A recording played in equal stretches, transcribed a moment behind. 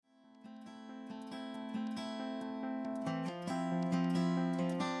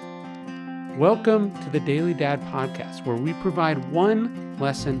Welcome to the Daily Dad Podcast, where we provide one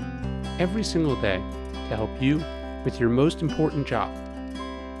lesson every single day to help you with your most important job,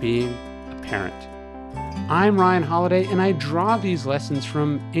 being a parent. I'm Ryan Holiday, and I draw these lessons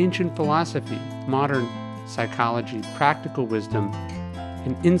from ancient philosophy, modern psychology, practical wisdom,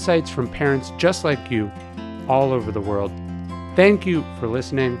 and insights from parents just like you all over the world. Thank you for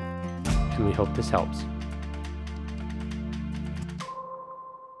listening, and we hope this helps.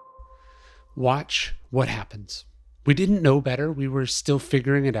 Watch what happens. We didn't know better. We were still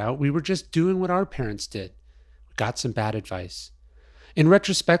figuring it out. We were just doing what our parents did. We got some bad advice. In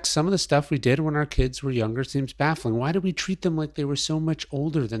retrospect, some of the stuff we did when our kids were younger seems baffling. Why did we treat them like they were so much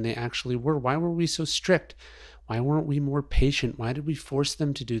older than they actually were? Why were we so strict? Why weren't we more patient? Why did we force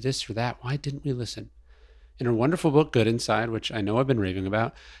them to do this or that? Why didn't we listen? In her wonderful book, Good Inside, which I know I've been raving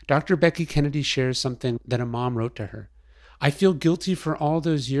about, Dr. Becky Kennedy shares something that a mom wrote to her. I feel guilty for all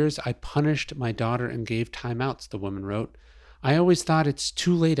those years I punished my daughter and gave timeouts, the woman wrote. I always thought it's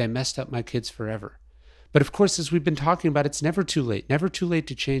too late. I messed up my kids forever. But of course, as we've been talking about, it's never too late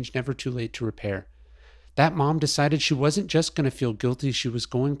to change, never too late to repair. That mom decided she wasn't just going to feel guilty, she was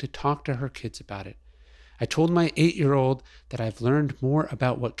going to talk to her kids about it. I told my 8-year-old that I've learned more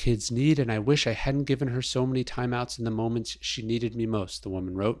about what kids need, and I wish I hadn't given her so many timeouts in the moments she needed me most, the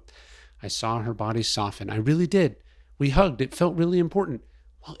woman wrote. I saw her body soften. I really did. We hugged. It felt really important.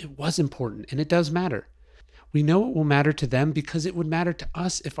 Well, it was important, and it does matter. We know it will matter to them because it would matter to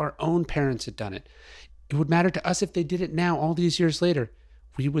us if our own parents had done it. It would matter to us if they did it now, all these years later.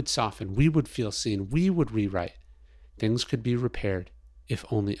 We would soften. We would feel seen. We would rewrite. Things could be repaired, if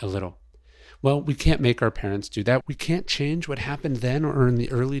only a little. Well, we can't make our parents do that. We can't change what happened then or in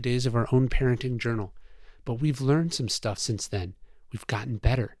the early days of our own parenting journal. But we've learned some stuff since then. We've gotten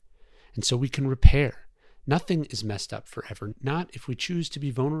better. And so we can repair. Nothing is messed up forever, not if we choose to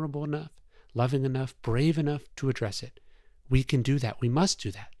be vulnerable enough, loving enough, brave enough to address it. We can do that. We must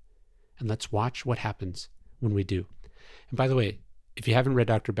do that. And let's watch what happens when we do. And by the way, if you haven't read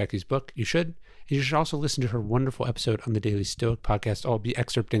Dr. Becky's book, you should. And you should also listen to her wonderful episode on the Daily Stoic podcast. I'll be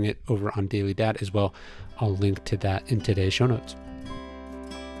excerpting it over on Daily Dad as well. I'll link to that in today's show notes.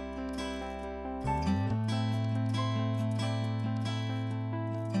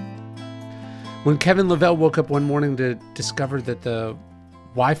 When Kevin Lavelle woke up one morning to discover that the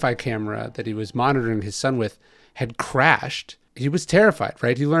Wi-Fi camera that he was monitoring his son with had crashed, he was terrified,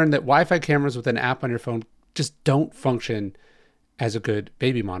 right? He learned that Wi-Fi cameras with an app on your phone just don't function as a good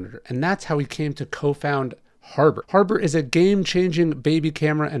baby monitor. And that's how he came to co-found Harbor. Harbor is a game-changing baby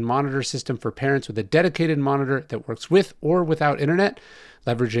camera and monitor system for parents with a dedicated monitor that works with or without internet.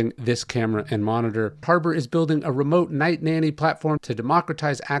 Leveraging this camera and monitor, Harbor is building a remote night nanny platform to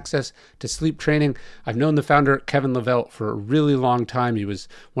democratize access to sleep training. I've known the founder, Kevin Lavelle, for a really long time. He was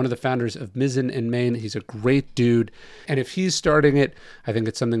one of the founders of Mizzen in Maine. He's a great dude. And if he's starting it, I think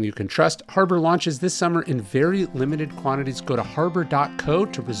it's something you can trust. Harbor launches this summer in very limited quantities. Go to harbor.co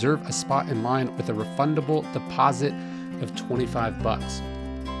to reserve a spot in line with a refundable deposit of $25.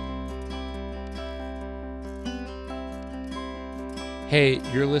 Hey,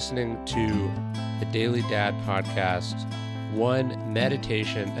 you're listening to the Daily Dad Podcast, one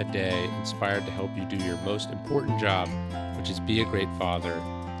meditation a day inspired to help you do your most important job, which is be a great father.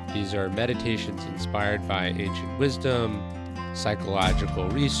 These are meditations inspired by ancient wisdom, psychological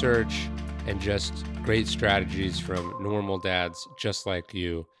research, and just great strategies from normal dads just like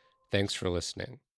you. Thanks for listening.